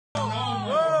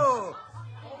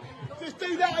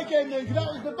do that again then, because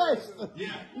that was the best. Yeah.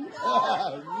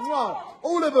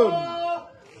 All of them.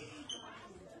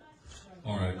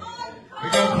 All right.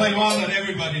 We're going to play one that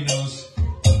everybody knows.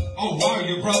 Oh, wow,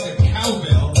 you brought the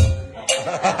cowbell.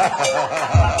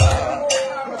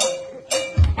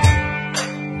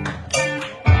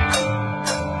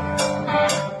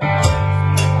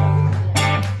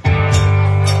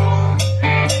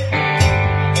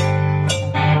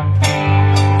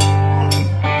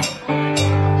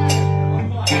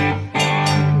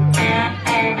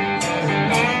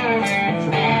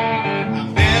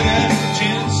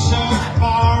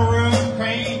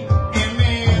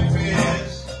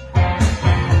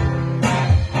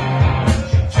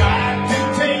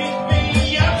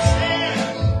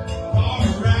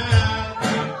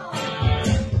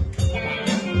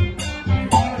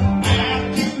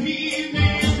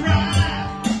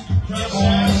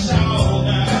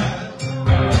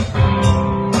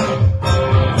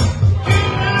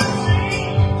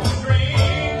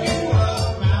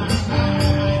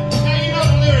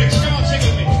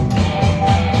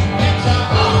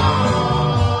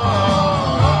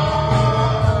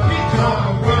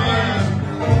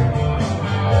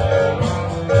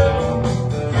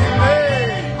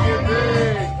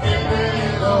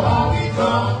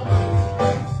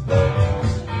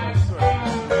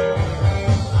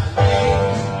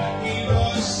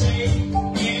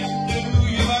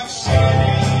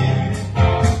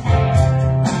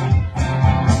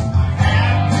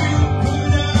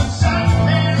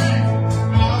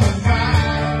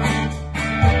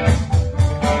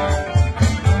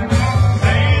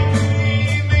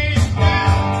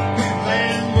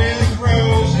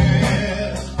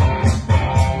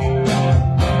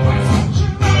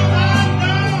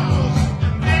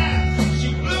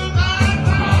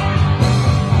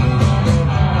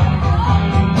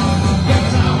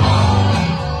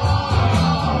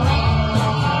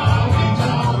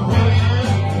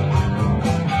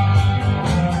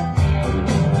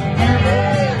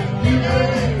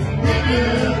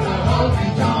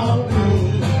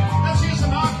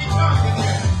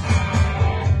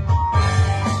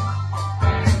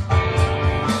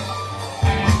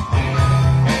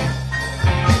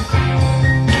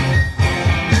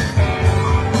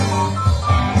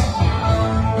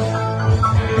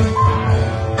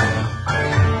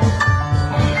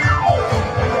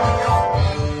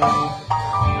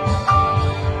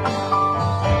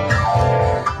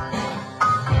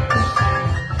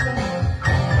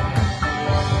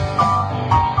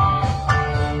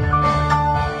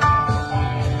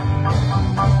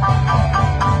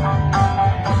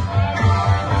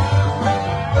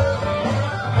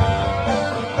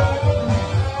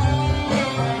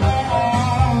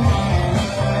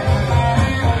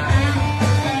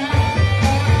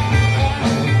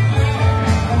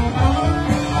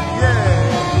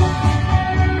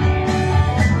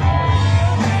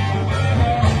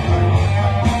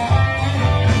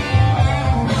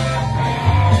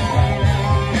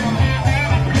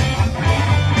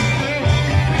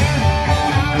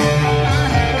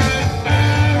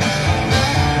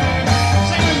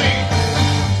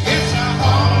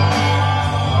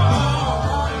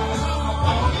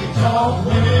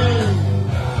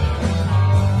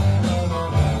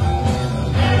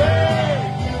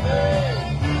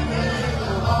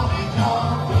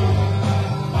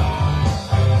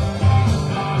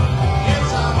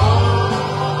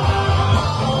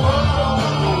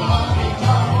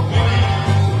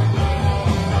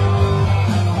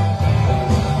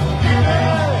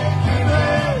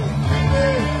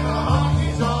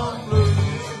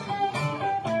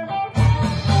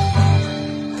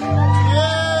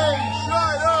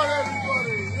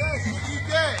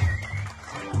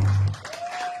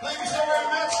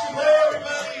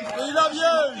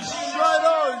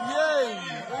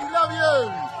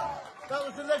 That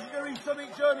was the legendary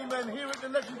Sonic Journeymen here at the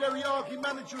legendary Ark in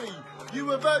Manningtree. You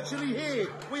were virtually here.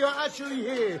 We are actually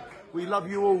here. We love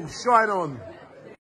you all. Shine on.